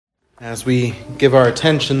As we give our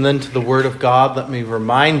attention then to the Word of God, let me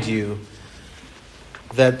remind you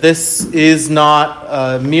that this is not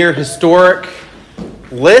a mere historic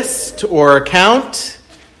list or account.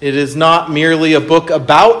 It is not merely a book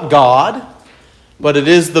about God, but it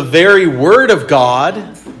is the very Word of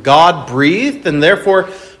God, God-breathed and therefore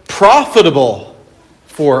profitable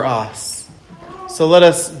for us. So let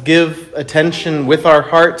us give attention with our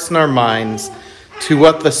hearts and our minds to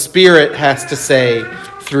what the Spirit has to say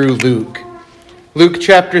through Luke. Luke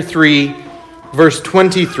chapter 3, verse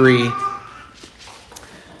 23.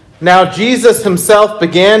 Now Jesus himself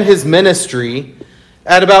began his ministry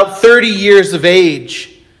at about 30 years of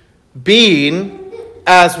age, being,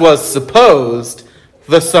 as was supposed,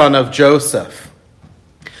 the son of Joseph,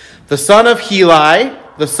 the son of Heli,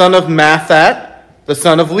 the son of Matthat, the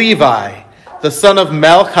son of Levi, the son of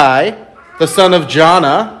Melchi, the son of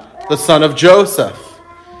Jonah, the son of Joseph,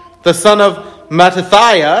 the son of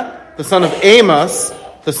Mattathiah, the son of Amos,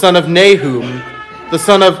 the son of Nahum, the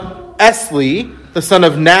son of Esli, the son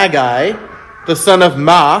of Nagai, the son of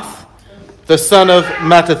Maath, the son of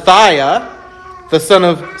Mattathiah, the son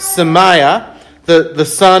of Semiah, the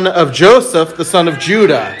son of Joseph, the son of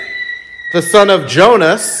Judah, the son of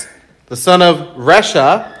Jonas, the son of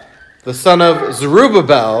Resha, the son of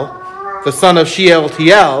Zerubbabel, the son of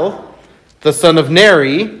Shealtiel, the son of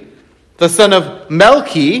Neri, the son of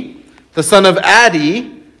Melchi, the son of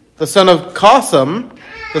Addi, the son of Cosam,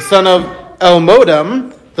 the son of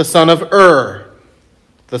Elmodam, the son of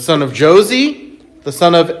the son of Josie, the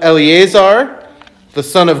son of Eleazar, the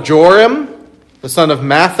son of Joram, the son of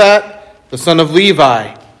Matthat, the son of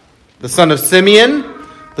Levi, the son of Simeon,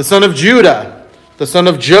 the son of Judah, the son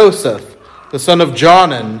of Joseph, the son of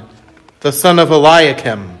Jonan, the son of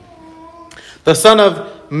Eliakim, the son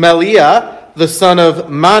of Meliah, the son of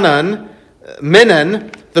Minan,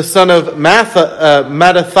 the son of Mattatha,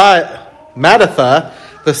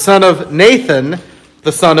 the son of Nathan,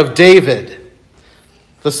 the son of David,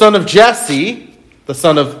 the son of Jesse, the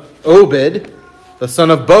son of Obed, the son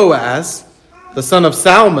of Boaz, the son of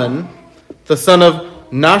Salmon, the son of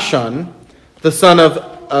Nahshon, the son of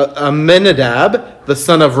Amminadab, the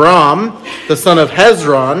son of Ram, the son of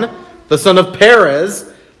Hezron, the son of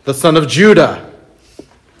Perez, the son of Judah,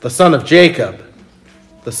 the son of Jacob,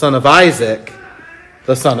 the son of Isaac,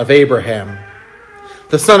 the son of Abraham,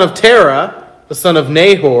 the son of Terah, the son of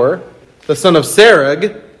Nahor, the son of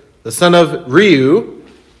Serug, the son of Reu,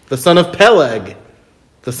 the son of Peleg,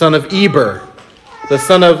 the son of Eber, the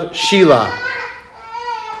son of Shelah,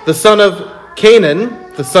 the son of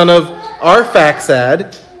Canaan, the son of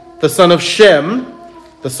Arphaxad, the son of Shem,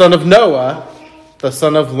 the son of Noah, the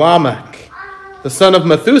son of Lamech, the son of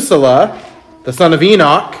Methuselah, the son of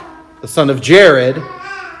Enoch, the son of Jared,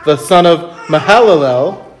 the son of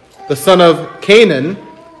Mahalalel, the son of Canaan,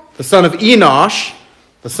 the son of Enosh,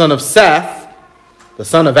 the son of Seth, the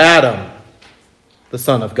son of Adam, the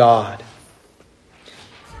son of God.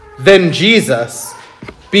 Then Jesus,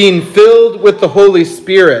 being filled with the Holy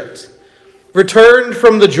Spirit, returned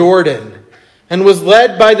from the Jordan and was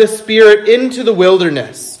led by the Spirit into the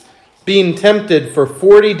wilderness, being tempted for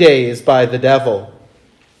 40 days by the devil.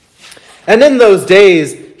 And in those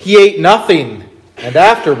days he ate nothing, and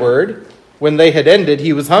afterward, when they had ended,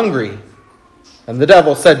 he was hungry. And the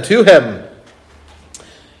devil said to him,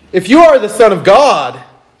 "If you are the Son of God,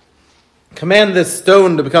 command this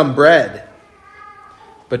stone to become bread."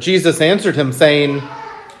 But Jesus answered him, saying,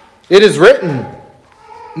 "It is written,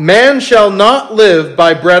 man shall not live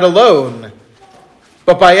by bread alone,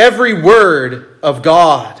 but by every word of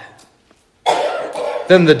God."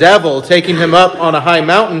 Then the devil, taking him up on a high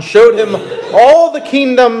mountain, showed him all the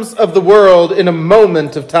kingdoms of the world in a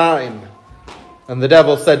moment of time. And the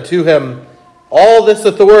devil said to him, "All this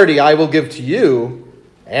authority I will give to you,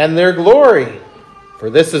 and their glory, for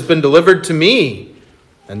this has been delivered to me,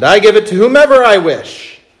 and I give it to whomever I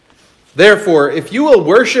wish. Therefore, if you will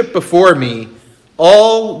worship before me,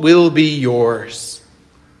 all will be yours."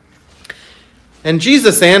 And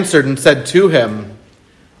Jesus answered and said to him,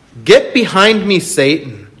 "Get behind me,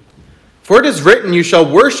 Satan, for it is written, you shall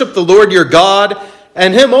worship the Lord your God,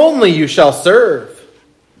 and him only you shall serve."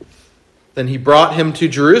 Then he brought him to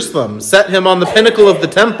Jerusalem, set him on the pinnacle of the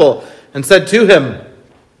temple, and said to him,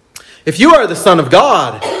 "If you are the Son of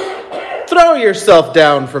God, throw yourself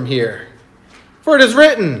down from here. For it is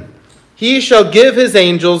written, he shall give his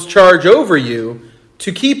angels charge over you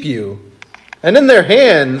to keep you, and in their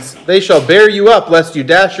hands they shall bear you up, lest you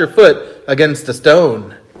dash your foot against a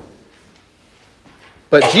stone."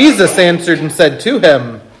 But Jesus answered and said to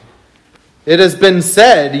him, "It has been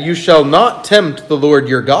said, you shall not tempt the Lord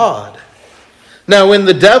your God." Now when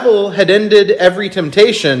the devil had ended every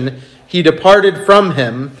temptation, he departed from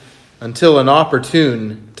him until an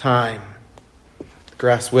opportune time. The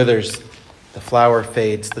grass withers, the flower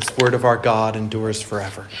fades. This word of our God endures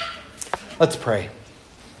forever. Let's pray.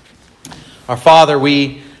 Our Father,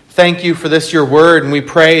 we thank you for this, your word, and we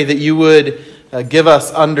pray that you would give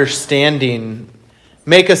us understanding.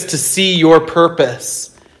 Make us to see your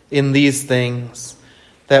purpose in these things,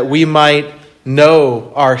 that we might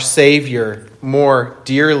know our Savior more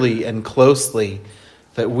dearly and closely,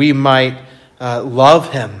 that we might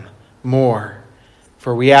love him more.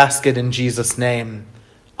 For we ask it in Jesus' name.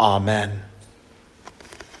 Amen.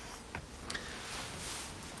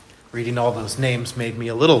 Reading all those names made me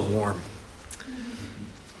a little warm.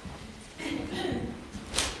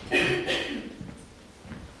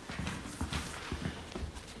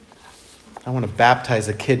 I want to baptize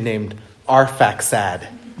a kid named Arphaxad.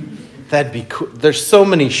 That'd be cool. There's so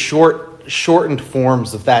many shortened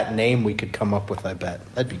forms of that name we could come up with, I bet.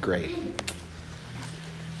 That'd be great.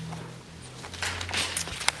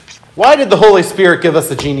 Why did the Holy Spirit give us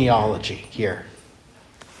a genealogy here?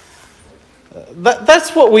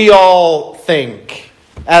 That's what we all think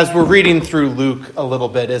as we're reading through Luke a little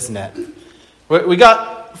bit, isn't it? We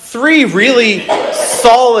got 3 really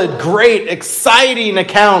solid, great, exciting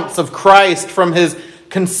accounts of Christ from his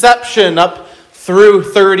conception up through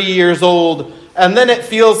 30 years old. And then it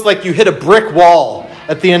feels like you hit a brick wall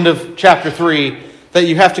at the end of chapter 3 that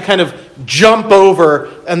you have to kind of jump over,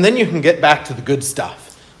 and then you can get back to the good stuff.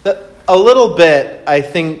 A little bit, I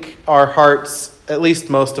think our hearts, at least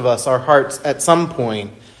most of us, our hearts at some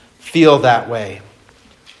point feel that way.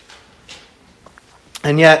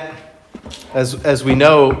 And yet, as we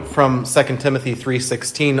know from 2 Timothy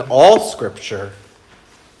 3:16, all Scripture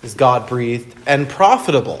is God-breathed and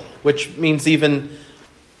profitable, which means even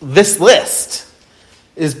this list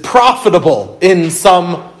is profitable in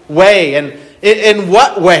some way. And in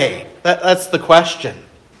what way? That's the question.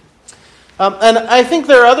 And I think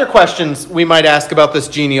there are other questions we might ask about this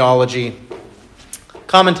genealogy.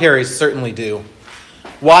 Commentaries certainly do.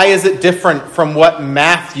 Why is it different from what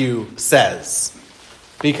Matthew says?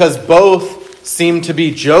 Because both seem to be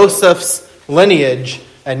Joseph's lineage,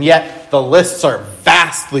 and yet the lists are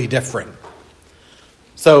vastly different.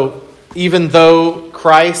 So even though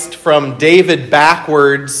Christ from David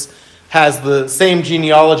backwards has the same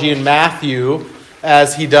genealogy in Matthew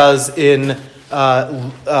as he does in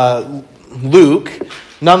Luke,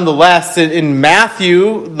 nonetheless, in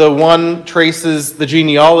Matthew, the one traces the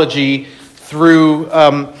genealogy through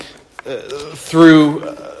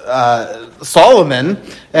Solomon,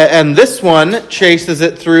 and this one chases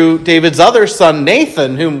it through David's other son,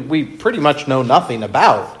 Nathan, whom we pretty much know nothing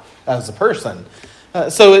about as a person.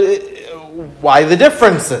 So why the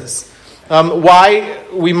differences? Why,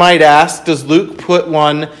 we might ask, does Luke put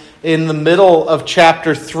one in the middle of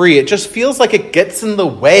chapter 3? It just feels like it gets in the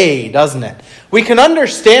way, doesn't it? We can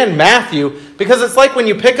understand Matthew because it's like when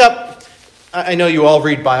you pick up, I know you all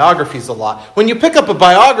read biographies a lot. When you pick up a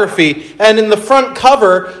biography and in the front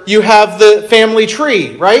cover you have the family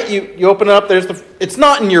tree, right? You open it up, it's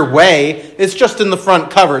not in your way, it's just in the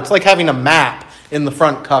front cover. It's like having a map in the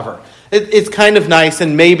front cover. It's kind of nice,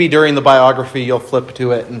 and maybe during the biography you'll flip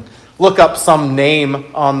to it and look up some name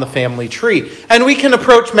on the family tree. And we can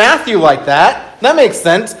approach Matthew like that. That makes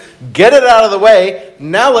sense. Get it out of the way.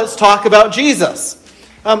 Now let's talk about Jesus.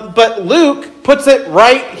 But Luke puts it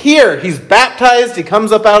right here. He's baptized. He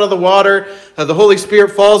comes up out of the water. The Holy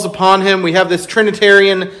Spirit falls upon him. We have this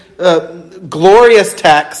Trinitarian glorious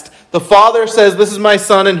text. The Father says, "This is my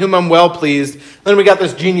Son in whom I'm well pleased." Then we got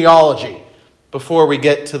this genealogy before we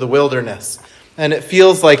get to the wilderness. And it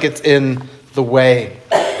feels like it's in the way.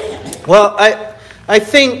 Well, I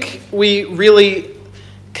think we really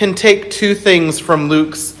can take 2 things from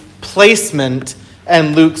Luke's placement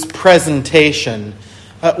and Luke's presentation.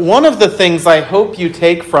 One of the things I hope you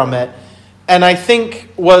take from it, and I think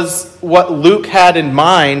was what Luke had in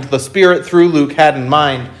mind, the Spirit through Luke had in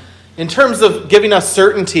mind, in terms of giving us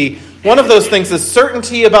certainty, one of those things is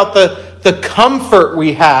certainty about the comfort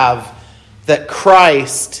we have that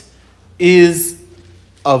Christ is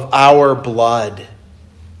of our blood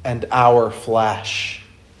and our flesh,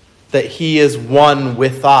 that he is one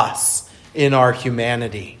with us in our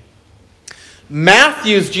humanity.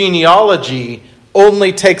 Matthew's genealogy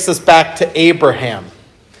only takes us back to Abraham.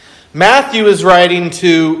 Matthew is writing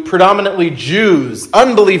to predominantly Jews,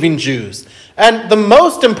 unbelieving Jews. And the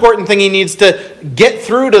most important thing he needs to get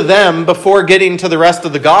through to them before getting to the rest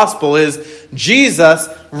of the gospel is Jesus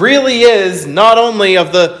really is not only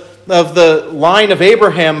of the line of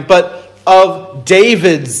Abraham, but of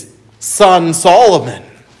David's son Solomon.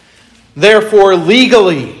 Therefore,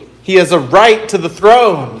 legally, he has a right to the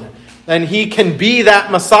throne, and he can be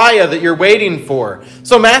that Messiah that you're waiting for.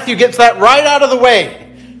 So Matthew gets that right out of the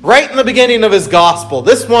way, right in the beginning of his gospel.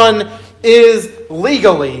 This one is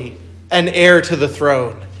legally an heir to the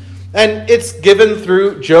throne. And it's given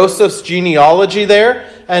through Joseph's genealogy there,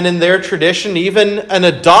 and in their tradition, even an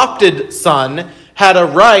adopted son had a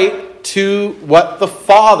right to what the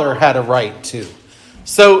father had a right to.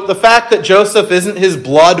 So the fact that Joseph isn't his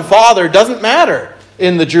blood father doesn't matter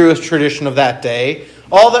in the Jewish tradition of that day.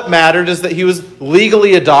 All that mattered is that he was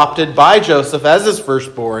legally adopted by Joseph as his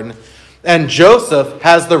firstborn, and Joseph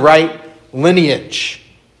has the right lineage.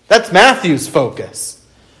 That's Matthew's focus.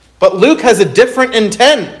 But Luke has a different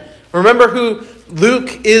intent. Remember who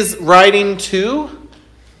Luke is writing to?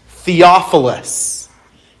 Theophilus.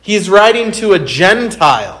 He's writing to a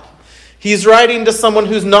Gentile. He's writing to someone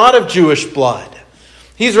who's not of Jewish blood.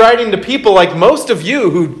 He's writing to people like most of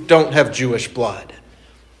you who don't have Jewish blood.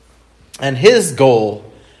 And his goal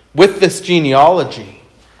with this genealogy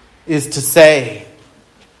is to say,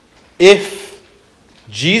 if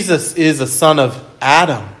Jesus is a son of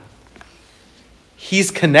Adam,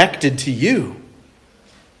 he's connected to you.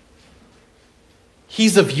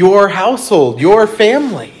 He's of your household, your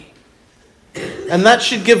family. And that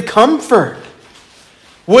should give comfort.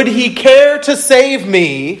 Would he care to save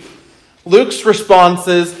me? Luke's response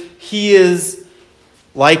is, he is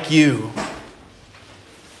like you,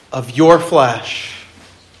 of your flesh,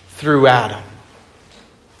 through Adam.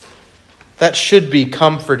 That should be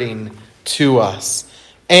comforting to us.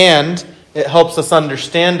 And it helps us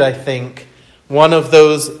understand, I think, one of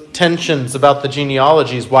those tensions about the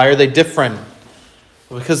genealogies. Why are they different?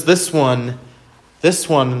 Because this one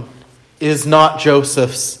is not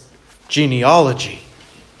Joseph's genealogy.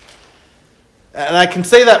 And I can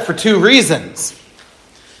say that for two reasons.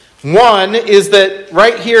 One is that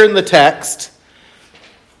right here in the text,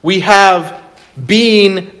 we have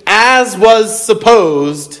being, as was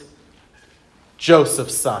supposed,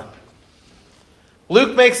 Joseph's son.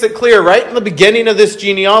 Luke makes it clear right in the beginning of this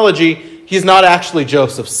genealogy, he's not actually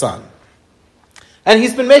Joseph's son. And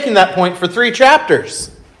he's been making that point for 3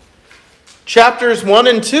 chapters. Chapters 1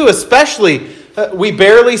 and 2 especially, we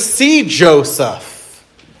barely see Joseph.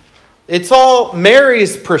 It's all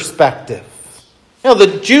Mary's perspective. You know,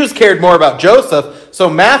 the Jews cared more about Joseph, so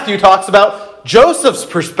Matthew talks about Joseph's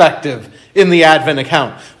perspective in the Advent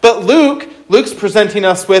account. But Luke's presenting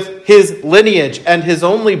us with his lineage, and his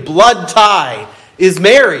only blood tie is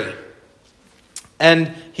Mary.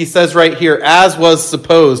 And he says right here, as was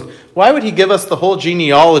supposed. Why would he give us the whole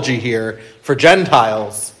genealogy here for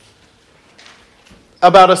Gentiles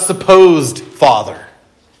about a supposed father?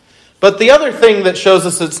 But the other thing that shows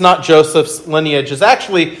us it's not Joseph's lineage is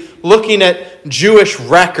actually looking at Jewish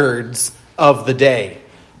records of the day.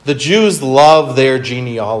 The Jews love their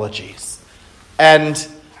genealogies. And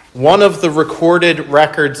one of the recorded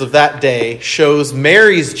records of that day shows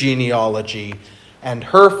Mary's genealogy, and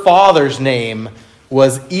her father's name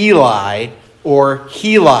was Eli or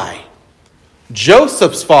Heli.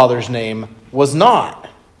 Joseph's father's name was not.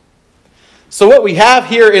 So what we have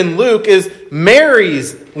here in Luke is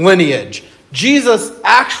Mary's lineage, Jesus'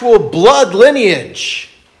 actual blood lineage.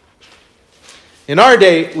 In our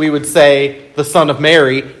day, we would say the son of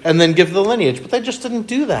Mary and then give the lineage, but they just didn't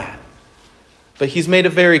do that. But he's made it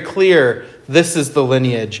very clear this is the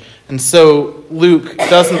lineage. And so Luke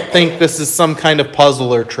doesn't think this is some kind of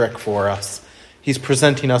puzzle or trick for us. He's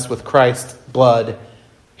presenting us with Christ's blood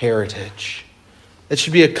heritage. It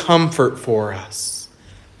should be a comfort for us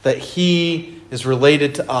that he is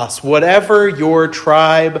related to us, whatever your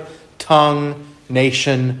tribe, tongue,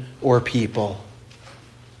 nation, or people.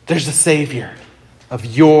 There's a Savior of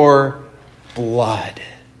your blood.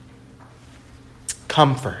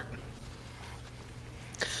 Comfort.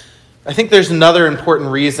 I think there's another important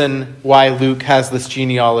reason why Luke has this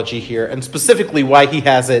genealogy here, and specifically why he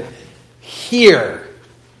has it here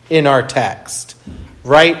in our text,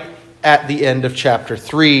 right at the end of chapter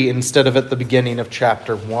 3 instead of at the beginning of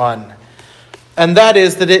chapter 1. And that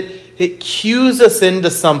is that it cues us into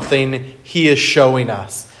something he is showing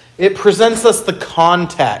us. It presents us the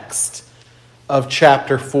context of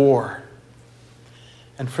chapter 4.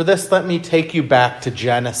 And for this, let me take you back to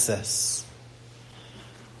Genesis.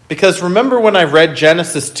 Because remember when I read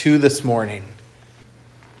Genesis 2 this morning,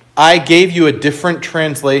 I gave you a different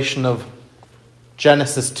translation of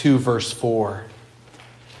Genesis 2 verse 4.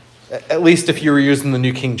 At least if you were using the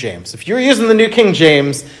New King James. If you were using the New King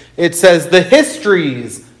James, it says the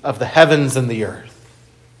histories of the heavens and the earth.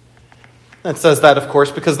 It says that, of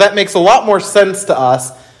course, because that makes a lot more sense to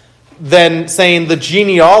us than saying the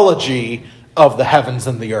genealogy of the heavens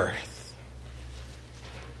and the earth.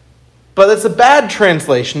 But it's a bad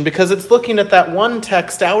translation because it's looking at that one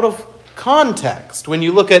text out of context. When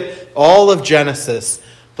you look at all of Genesis,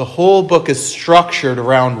 the whole book is structured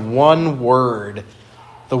around one word.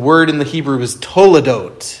 The word in the Hebrew is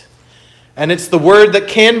toledot. And it's the word that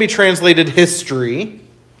can be translated history,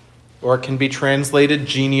 or it can be translated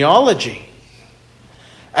genealogy.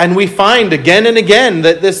 And we find again and again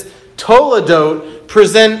that this toledot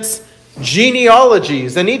presents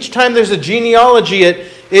genealogies. And each time there's a genealogy,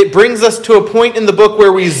 it brings us to a point in the book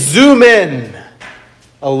where we zoom in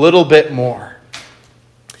a little bit more.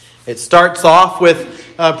 It starts off with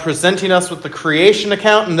presenting us with the creation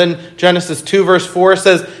account, and then Genesis 2 verse 4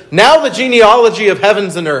 says, "Now the genealogy of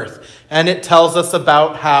heavens and earth." And it tells us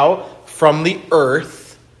about how from the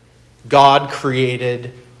earth God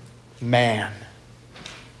created man.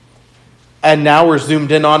 And now we're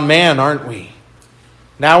zoomed in on man, aren't we?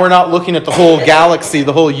 Now we're not looking at the whole galaxy,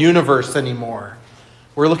 the whole universe anymore.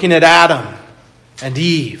 We're looking at Adam and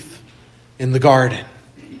Eve in the garden.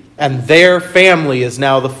 And their family is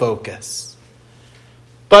now the focus.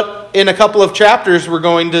 But in a couple of chapters, we're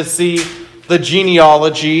going to see the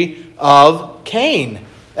genealogy of Cain.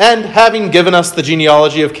 And having given us the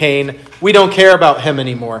genealogy of Cain, we don't care about him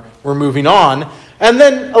anymore. We're moving on. And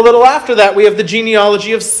then a little after that, we have the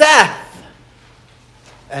genealogy of Seth.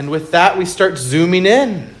 And with that, we start zooming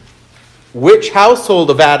in. Which household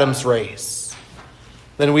of Adam's race?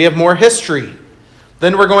 Then we have more history.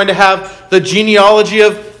 Then we're going to have the genealogy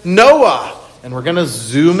of Noah. And we're going to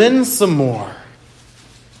zoom in some more.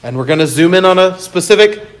 And we're going to zoom in on a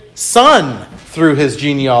specific son through his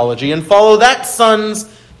genealogy and follow that son's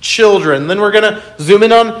children. Then we're going to zoom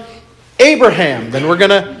in on Abraham. Then we're going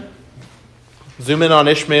to zoom in on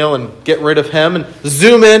Ishmael and get rid of him. And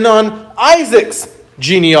zoom in on Isaac's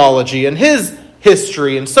genealogy and his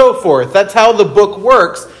history and so forth. That's how the book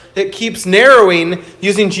works. It keeps narrowing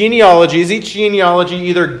using genealogies. Each genealogy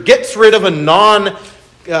either gets rid of a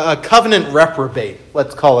non-covenant reprobate,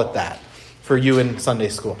 let's call it that, for you in Sunday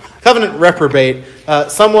school. Covenant reprobate,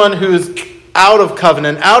 someone who's out of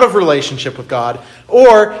covenant, out of relationship with God,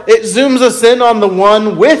 or it zooms us in on the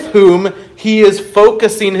one with whom he is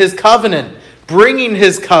focusing his covenant, bringing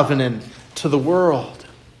his covenant to the world.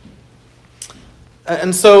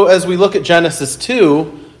 And so as we look at Genesis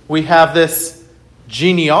 2, we have this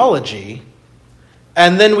genealogy,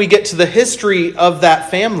 and then we get to the history of that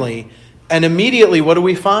family, and immediately what do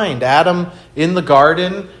we find? Adam in the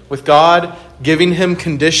garden with God giving him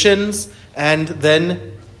conditions, and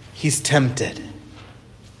then he's tempted.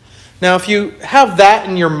 Now, if you have that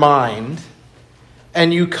in your mind,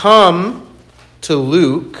 and you come to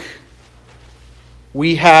Luke,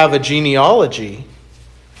 we have a genealogy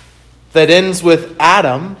that ends with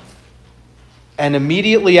Adam, and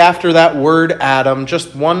immediately after that word Adam,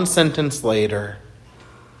 just one sentence later,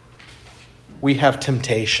 we have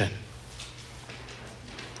temptation.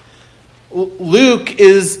 Luke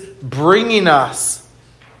is bringing us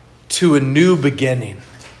to a new beginning.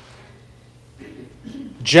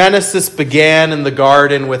 Genesis began in the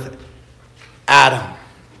garden with Adam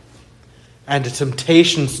and a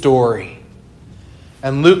temptation story.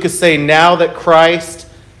 And Luke is saying now that Christ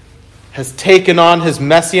has taken on his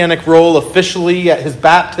messianic role officially at his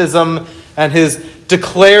baptism and is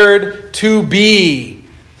declared to be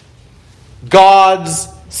God's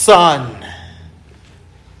Son,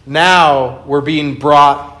 now we're being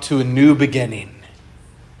brought to a new beginning.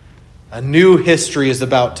 A new history is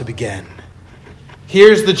about to begin.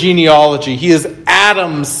 Here's the genealogy. He is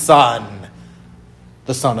Adam's son,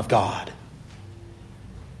 the Son of God.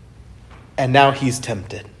 And now he's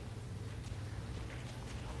tempted.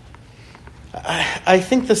 I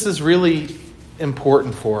think this is really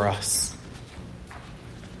important for us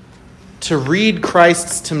to read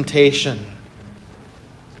Christ's temptation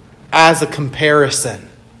as a comparison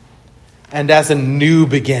and as a new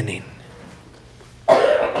beginning.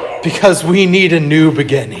 Because we need a new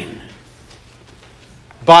beginning.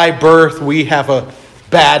 By birth, we have a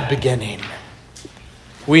bad beginning.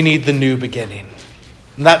 We need the new beginning.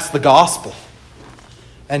 And that's the gospel.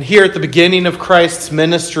 And here at the beginning of Christ's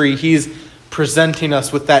ministry, he's presenting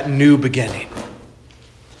us with that new beginning.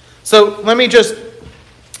 So let me just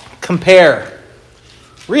compare,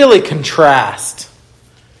 really contrast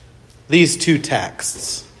these two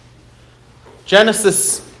texts.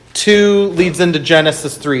 Genesis 2 leads into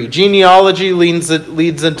Genesis 3. Genealogy leads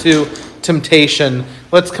into temptation.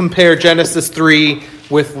 Let's compare Genesis 3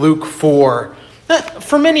 with Luke 4.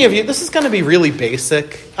 For many of you, this is going to be really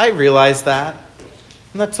basic. I realize that.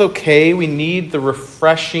 And that's okay. We need the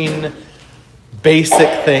refreshing,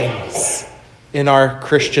 basic things in our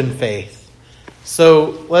Christian faith.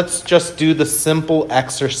 So let's just do the simple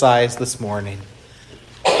exercise this morning.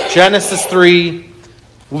 Genesis 3,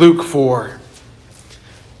 Luke 4.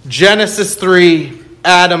 Genesis 3,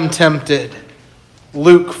 Adam tempted.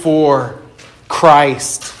 Luke 4,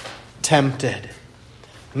 Christ tempted.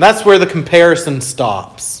 And that's where the comparison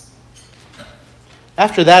stops.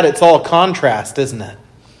 After that, it's all contrast, isn't it?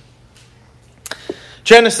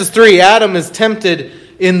 Genesis 3, Adam is tempted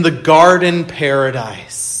in the garden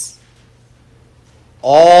paradise.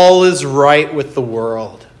 All is right with the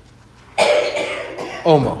world.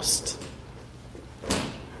 Almost.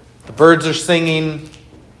 The birds are singing.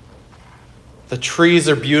 The trees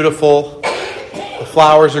are beautiful. The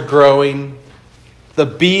flowers are growing. The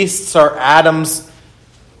beasts are Adam's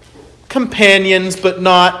companions, but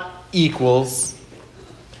not equals.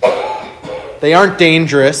 They aren't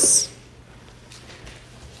dangerous.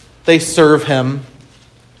 They serve him.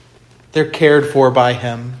 They're cared for by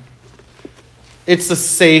him. It's a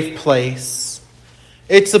safe place.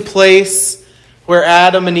 It's a place where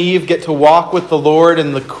Adam and Eve get to walk with the Lord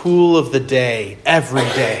in the cool of the day, every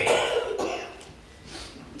day.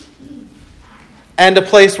 And a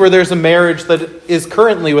place where there's a marriage that is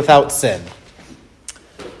currently without sin.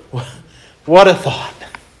 What a thought.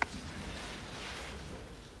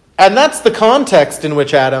 And that's the context in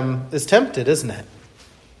which Adam is tempted, isn't it?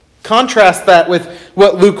 Contrast that with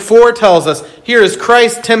what Luke 4 tells us. Here is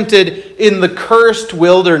Christ tempted in the cursed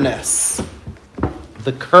wilderness.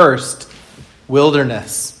 The cursed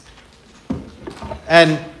wilderness.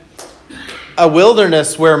 And a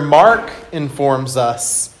wilderness where Mark informs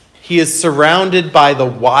us he is surrounded by the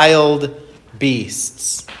wild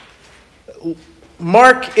beasts.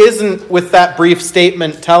 Mark isn't, with that brief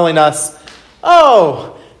statement, telling us,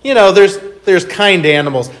 there's kind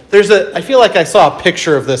animals. I feel like I saw a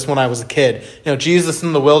picture of this when I was a kid. Jesus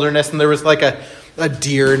in the wilderness, and there was like a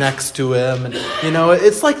deer next to him. And,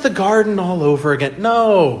 it's like the garden all over again.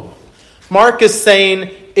 No. Mark is saying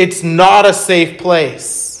it's not a safe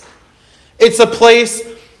place. It's a place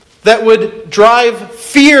that would drive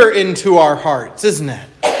fear into our hearts, isn't it?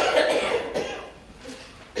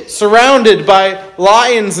 Surrounded by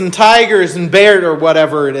lions and tigers and bears or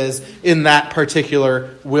whatever it is in that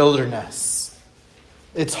particular wilderness.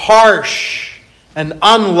 It's harsh and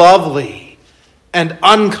unlovely and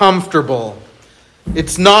uncomfortable.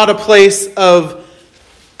 It's not a place of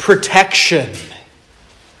protection.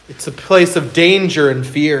 It's a place of danger and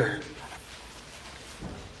fear.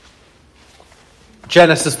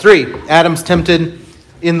 Genesis 3, Adam's tempted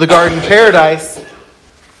in the garden paradise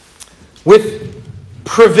with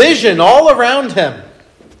provision all around him.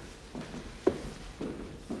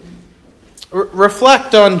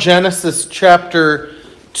 Reflect on Genesis chapter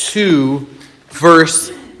 2,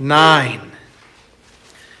 verse 9,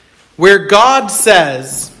 where God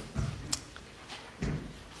says,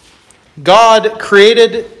 God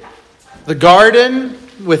created the garden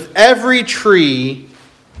with every tree,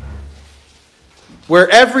 where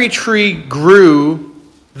every tree grew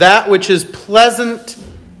that which is pleasant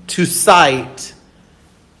to sight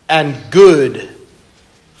and good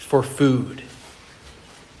for food.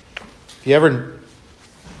 You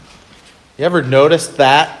ever noticed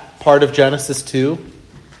that part of Genesis 2?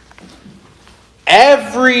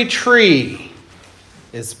 Every tree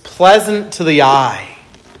is pleasant to the eye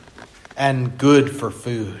and good for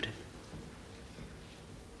food.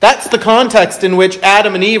 That's the context in which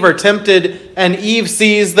Adam and Eve are tempted, and Eve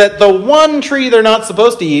sees that the one tree they're not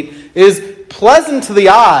supposed to eat is pleasant to the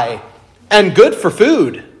eye and good for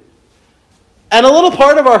food. And a little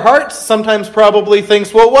part of our hearts sometimes probably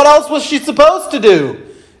thinks, well, what else was she supposed to do?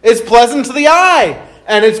 It's pleasant to the eye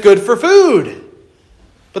and it's good for food.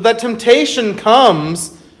 But that temptation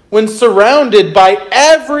comes when surrounded by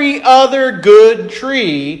every other good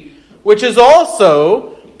tree, which is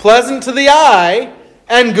also pleasant to the eye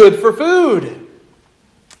and good for food.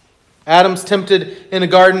 Adam's tempted in a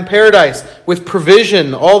garden paradise with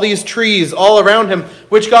provision, all these trees all around him,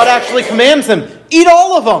 which God actually commands him, eat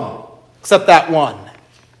all of them, except that one.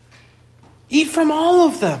 Eat from all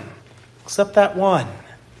of them, except that one.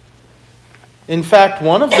 In fact,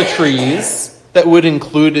 one of the trees that would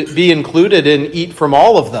be included in eat from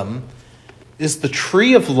all of them is the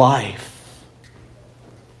tree of life.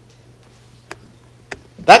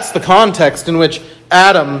 That's the context in which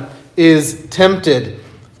Adam is tempted.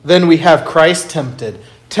 Then we have Christ tempted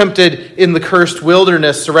in the cursed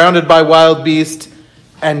wilderness, surrounded by wild beasts,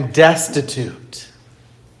 and destitute.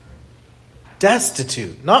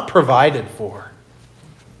 Destitute, not provided for.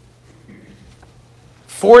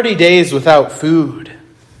 40 days without food.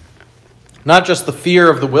 Not just the fear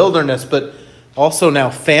of the wilderness, but also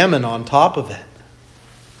now famine on top of it.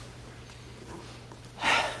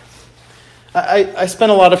 I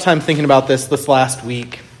spent a lot of time thinking about this last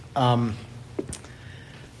week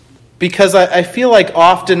because I feel like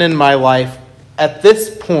often in my life, at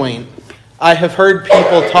this point, I have heard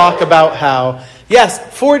people talk about how,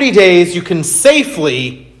 yes, 40 days you can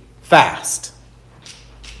safely fast,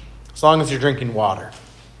 as long as you're drinking water.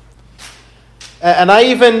 And I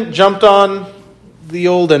even jumped on the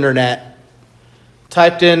old internet,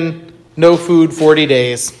 typed in no food 40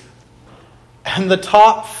 days, and the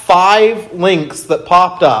top 5 links that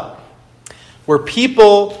popped up were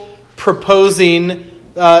people proposing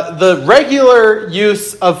the regular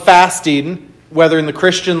use of fasting, whether in the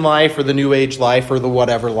Christian life or the New Age life or the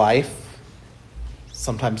whatever life.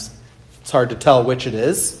 Sometimes it's hard to tell which it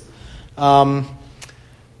is. And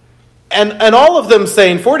all of them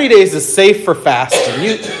saying 40 days is safe for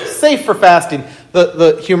fasting. Safe for fasting.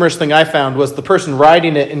 The humorous thing I found was the person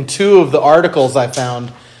writing it in 2 of the articles I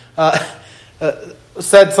found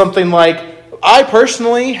said something like, I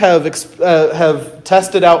personally have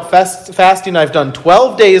tested out fasting. I've done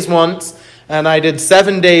 12 days once, and I did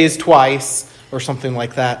 7 days twice, or something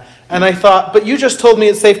like that. And I thought, but you just told me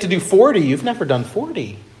it's safe to do 40. You've never done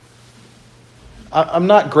 40. I'm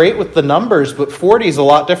not great with the numbers, but 40 is a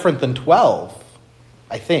lot different than 12,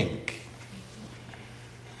 I think.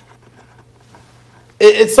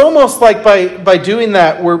 It's almost like by doing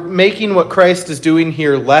that, we're making what Christ is doing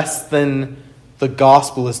here less than the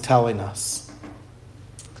gospel is telling us.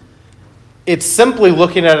 It's simply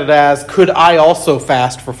looking at it as, could I also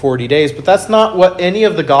fast for 40 days? But that's not what any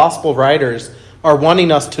of the gospel writers are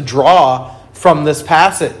wanting us to draw from this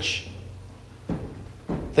passage.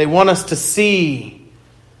 They want us to see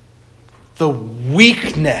the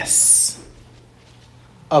weakness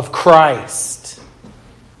of Christ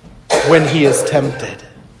when he is tempted.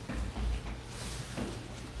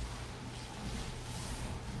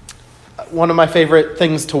 One of my favorite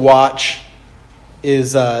things to watch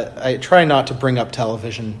is, I try not to bring up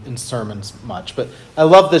television in sermons much, but I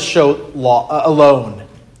love this show, Alone.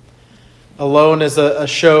 Alone is a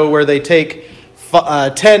show where they take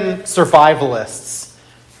 10 survivalists,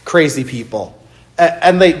 crazy people,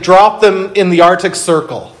 and they drop them in the Arctic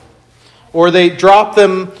Circle, or they drop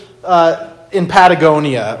them in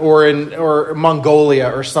Patagonia or Mongolia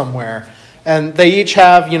or somewhere. And they each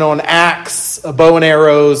have, an axe, a bow and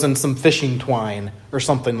arrows, and some fishing twine or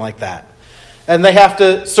something like that. And they have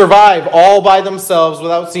to survive all by themselves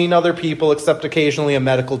without seeing other people, except occasionally a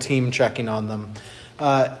medical team checking on them,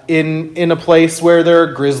 in a place where there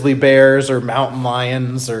are grizzly bears or mountain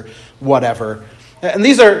lions or whatever. And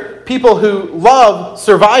these are people who love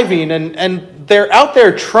surviving, and they're out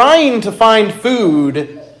there trying to find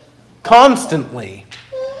food constantly.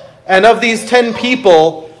 And of these 10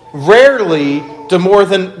 people, rarely do more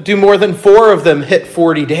than 4 of them hit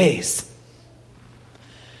 40 days.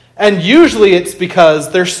 And usually it's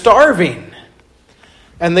because they're starving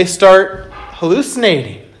and they start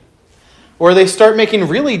hallucinating, or they start making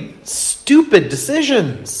really stupid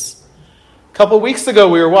decisions. A couple weeks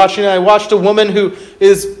ago I watched a woman who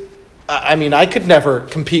is, I could never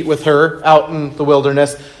compete with her out in the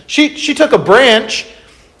wilderness. She took a branch,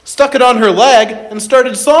 stuck it on her leg, and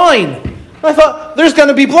started sawing. I thought, there's going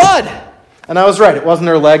to be blood. And I was right. It wasn't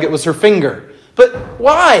her leg, it was her finger. But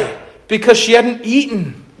why? Because she hadn't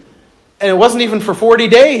eaten. And it wasn't even for 40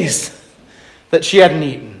 days that she hadn't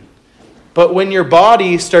eaten. But when your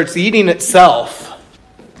body starts eating itself,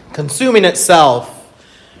 consuming itself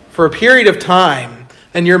for a period of time,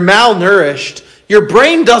 and you're malnourished, your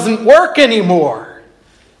brain doesn't work anymore.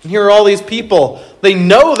 And here are all these people. They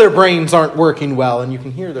know their brains aren't working well, and you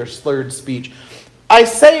can hear their slurred speech. I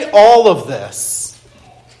say all of this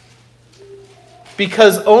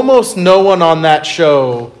because almost no one on that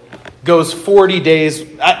show goes 40 days.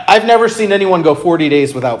 I've never seen anyone go 40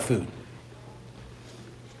 days without food.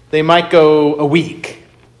 They might go a week.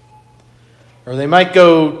 Or they might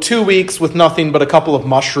go 2 weeks with nothing but a couple of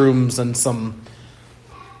mushrooms and some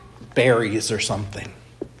berries or something.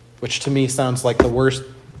 Which to me sounds like the worst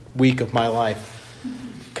week of my life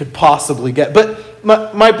could possibly get. But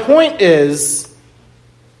my point is,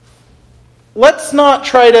 let's not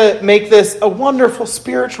try to make this a wonderful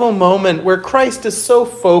spiritual moment where Christ is so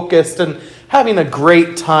focused and having a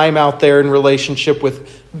great time out there in relationship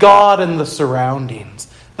with God and the surroundings.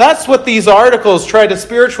 That's what these articles try to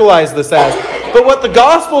spiritualize this as. But what the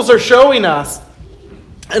Gospels are showing us,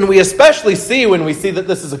 and we especially see when we see that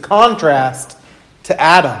this is a contrast to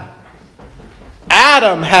Adam.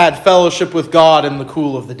 Adam had fellowship with God in the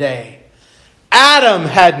cool of the day. Adam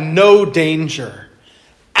had no danger.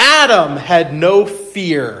 Adam had no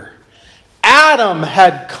fear. Adam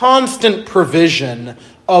had constant provision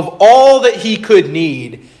of all that he could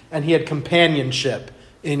need. and he had companionship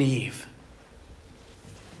in Eve.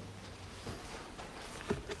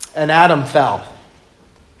 And Adam fell.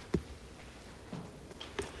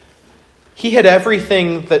 He had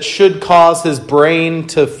everything that should cause his brain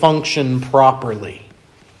to function properly.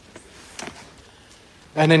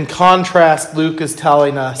 And in contrast, Luke is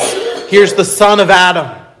telling us, here's the son of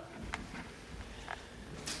Adam,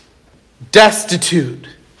 destitute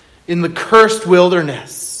in the cursed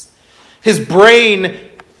wilderness. His brain,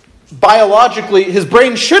 biologically, his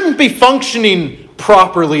brain shouldn't be functioning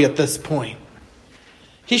properly at this point.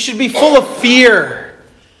 He should be full of fear,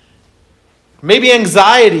 maybe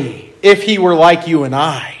anxiety, if he were like you and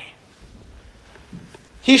I.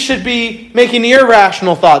 He should be making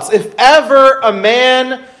irrational thoughts. If ever a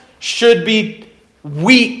man should be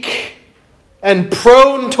weak and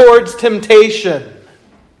prone towards temptation,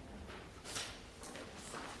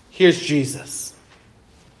 here's Jesus.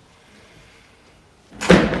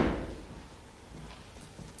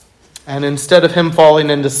 And instead of him falling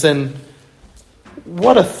into sin,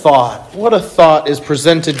 what a thought is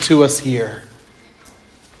presented to us here.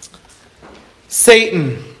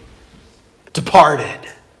 Satan departed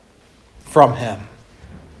from him.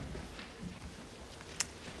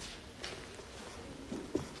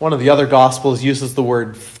 One of the other Gospels uses the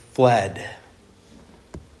word fled.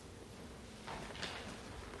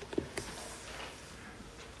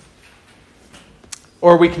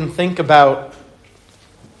 Or we can think about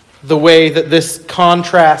the way that this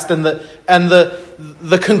contrast and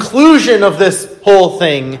the conclusion of this whole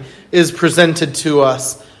thing is presented to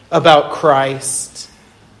us about Christ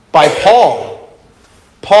by Paul.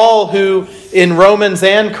 Paul, who in Romans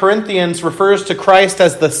and Corinthians refers to Christ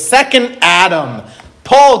as the second Adam.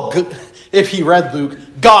 Paul, if he read Luke,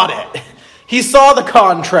 got it. He saw the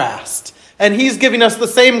contrast. And he's giving us the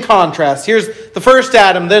same contrast. Here's the first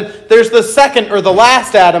Adam, then there's the second or the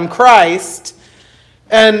last Adam, Christ.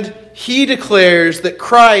 And he declares that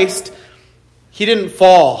Christ, he didn't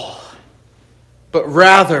fall, but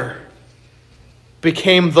rather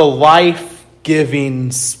became the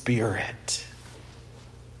life-giving Spirit.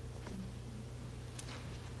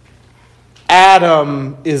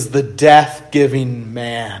 Adam is the death-giving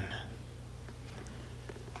man.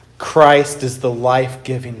 Christ is the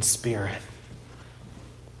life-giving Spirit.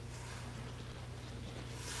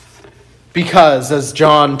 Because, as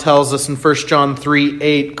John tells us in 1 John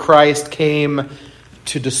 3:8, Christ came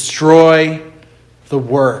to destroy the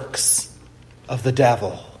works of the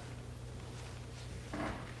devil.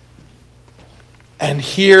 And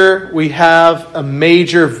here we have a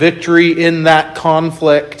major victory in that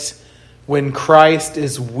conflict when Christ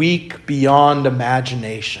is weak beyond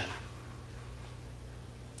imagination.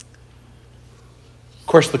 Of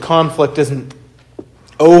course, the conflict isn't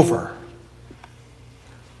over.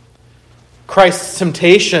 Christ's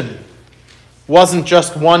temptation wasn't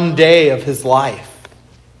just one day of his life.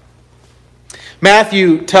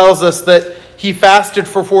 Matthew tells us that he fasted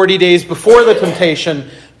for 40 days before the temptation,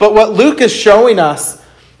 but what Luke is showing us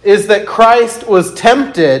is that Christ was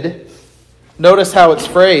tempted, notice how it's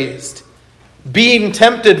phrased, being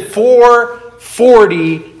tempted for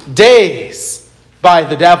 40 days by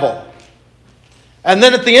the devil. And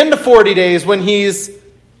then at the end of 40 days, when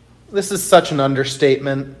this is such an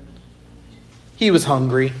understatement, he was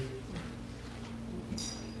hungry.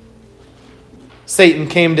 Satan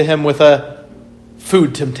came to him with a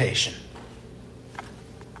food temptation.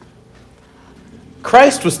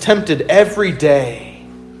 Christ was tempted every day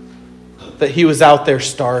that he was out there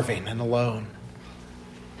starving and alone.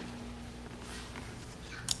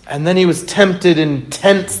 And then he was tempted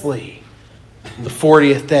intensely the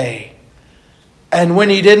 40th day. And when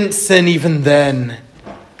he didn't sin even then,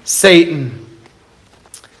 Satan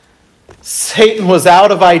was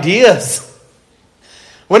out of ideas.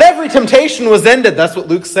 When every temptation was ended, that's what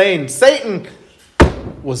Luke's saying, Satan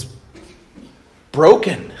was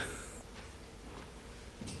broken.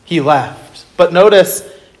 He left. But notice,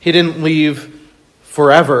 he didn't leave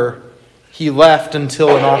forever. He left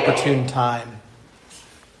until an opportune time.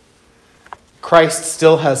 Christ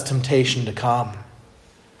still has temptation to come.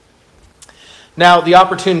 Now, the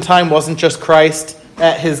opportune time wasn't just Christ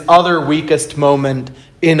at his other weakest moment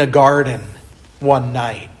in a garden one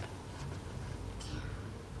night.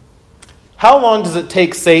 How long does it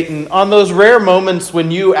take Satan on those rare moments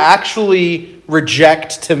when you actually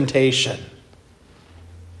reject temptation?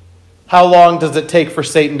 How long does it take for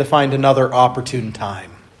Satan to find another opportune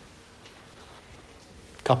time?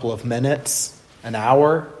 A couple of minutes? An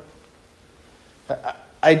hour?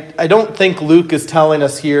 I don't think Luke is telling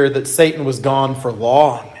us here that Satan was gone for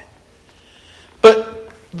long.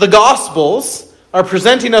 But the Gospels, are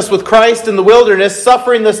presenting us with Christ in the wilderness,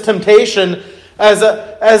 suffering this temptation as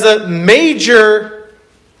a major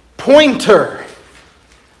pointer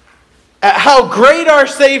at how great our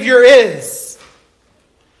Savior is.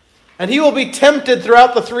 And he will be tempted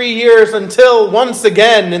throughout the 3 years until once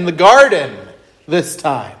again in the garden this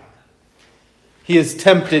time, he is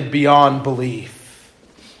tempted beyond belief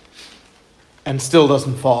and still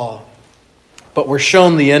doesn't fall. But we're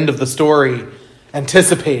shown the end of the story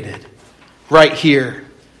anticipated right here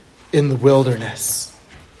in the wilderness.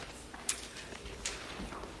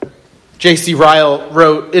 J.C. Ryle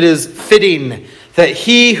wrote, "It is fitting that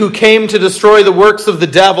he who came to destroy the works of the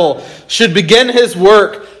devil should begin his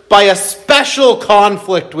work by a special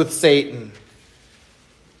conflict with Satan.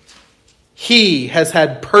 He has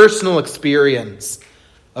had personal experience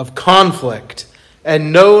of conflict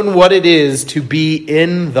and known what it is to be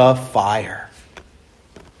in the fire."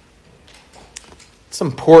 It's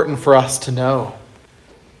important for us to know,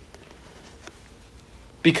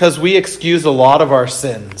 because we excuse a lot of our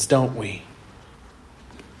sins, don't we?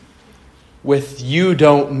 With "you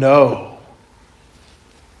don't know."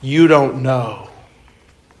 You don't know.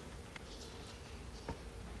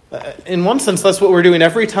 In one sense, that's what we're doing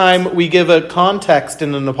every time we give a context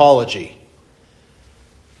in an apology.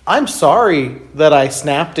 I'm sorry that I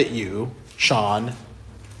snapped at you, Sean,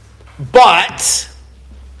 but...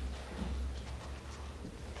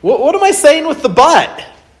 What am I saying with the but?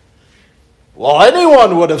 Well,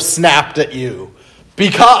 anyone would have snapped at you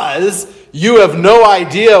because you have no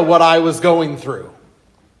idea what I was going through.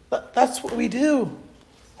 That's what we do.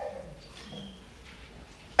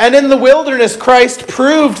 And in the wilderness, Christ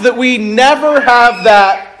proved that we never have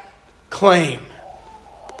that claim.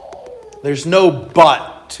 There's no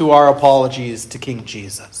but to our apologies to King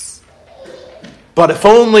Jesus. But if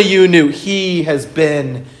only you knew, he has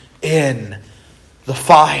been in the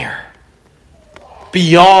fire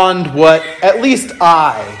beyond what at least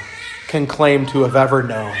I can claim to have ever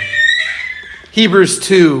known. Hebrews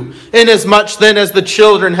 2, "Inasmuch then as the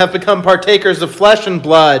children have become partakers of flesh and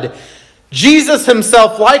blood, Jesus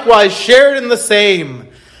himself likewise shared in the same,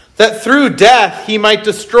 that through death he might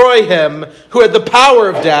destroy him who had the power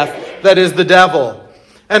of death, that is the devil,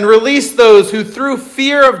 and release those who through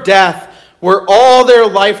fear of death were all their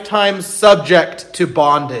lifetime subject to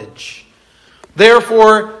bondage.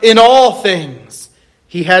 Therefore, in all things,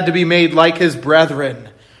 he had to be made like his brethren,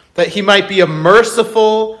 that he might be a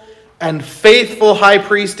merciful and faithful high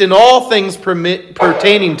priest in all things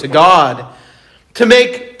pertaining to God, to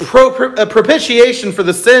make a propitiation for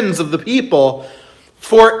the sins of the people.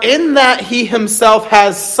 For in that he himself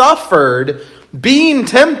has suffered, being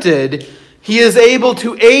tempted, he is able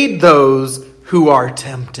to aid those who are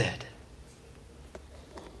tempted."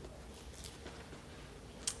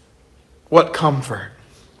 What comfort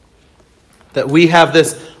that we have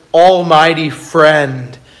this almighty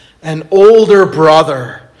friend, an older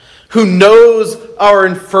brother who knows our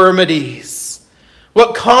infirmities.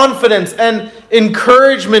 What confidence and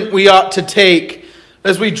encouragement we ought to take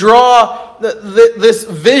as we draw this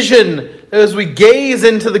vision, as we gaze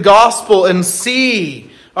into the gospel and see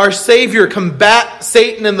our Savior combat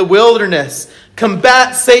Satan in the wilderness,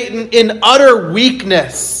 combat Satan in utter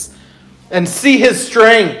weakness, and see his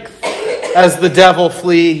strength as the devil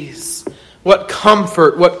flees. What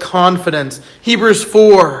comfort, what confidence. Hebrews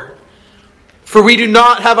 4. "For we do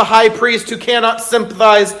not have a high priest who cannot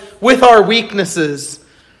sympathize with our weaknesses,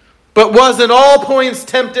 but was in all points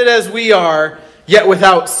tempted as we are, yet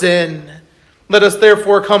without sin. Let us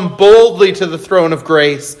therefore come boldly to the throne of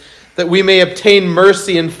grace, that we may obtain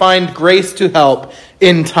mercy and find grace to help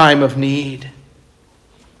in time of need."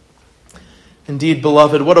 Indeed,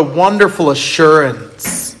 beloved, what a wonderful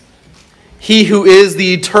assurance. He who is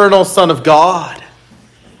the eternal Son of God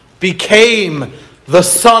became the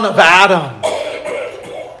son of Adam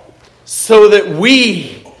so that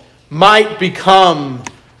we might become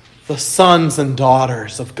the sons and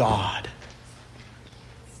daughters of God.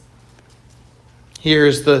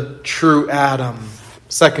 Here's the true Adam,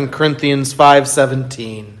 2 Corinthians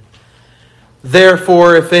 5:17.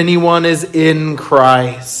 "Therefore, if anyone is in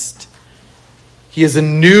Christ, he is a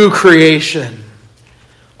new creation.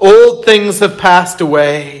 Old things have passed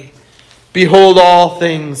away. Behold, all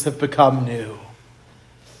things have become new."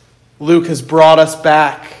 Luke has brought us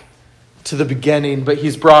back to the beginning, but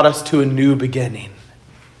he's brought us to a new beginning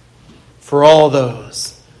for all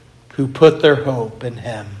those who put their hope in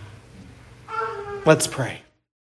him. Let's pray.